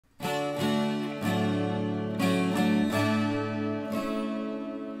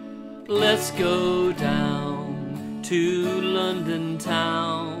Let's go down to London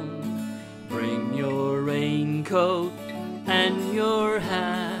town. Bring your raincoat and your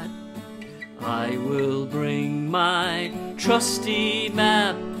hat. I will bring my trusty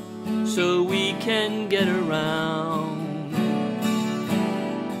map so we can get around.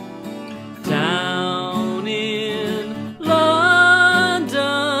 Down in London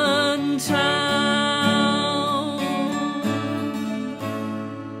town,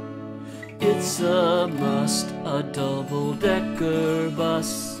 it's a must, a double-decker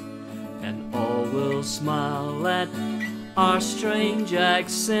bus, and all will smile at our strange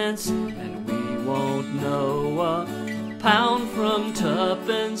accents, and we won't know a pound from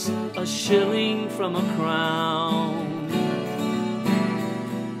tuppence, a shilling from a crown.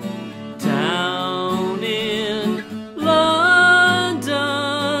 Down in London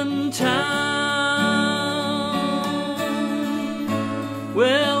town,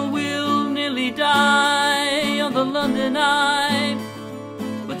 well, we'll nearly die on the London Eye,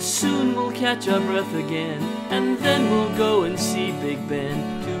 but soon we'll catch our breath again, and then we'll go and see Big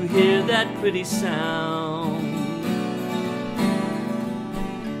Ben to hear that pretty sound.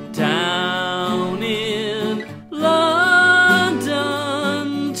 Down in London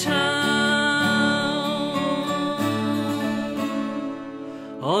town,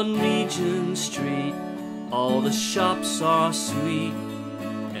 on Regent Street, all the shops are sweet,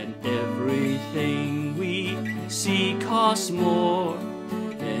 and everything we see costs more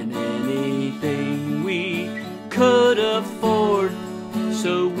than anything we could afford,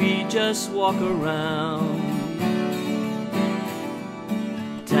 so we just walk around.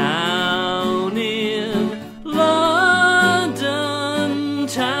 Down in London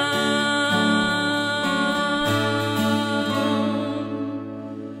town,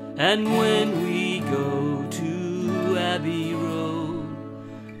 and when we go to Abbey Road,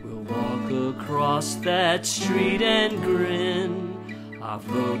 we'll walk across that street and grin, our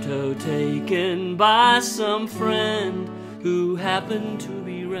photo taken by some friend who happened to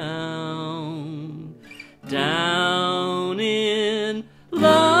be round. Down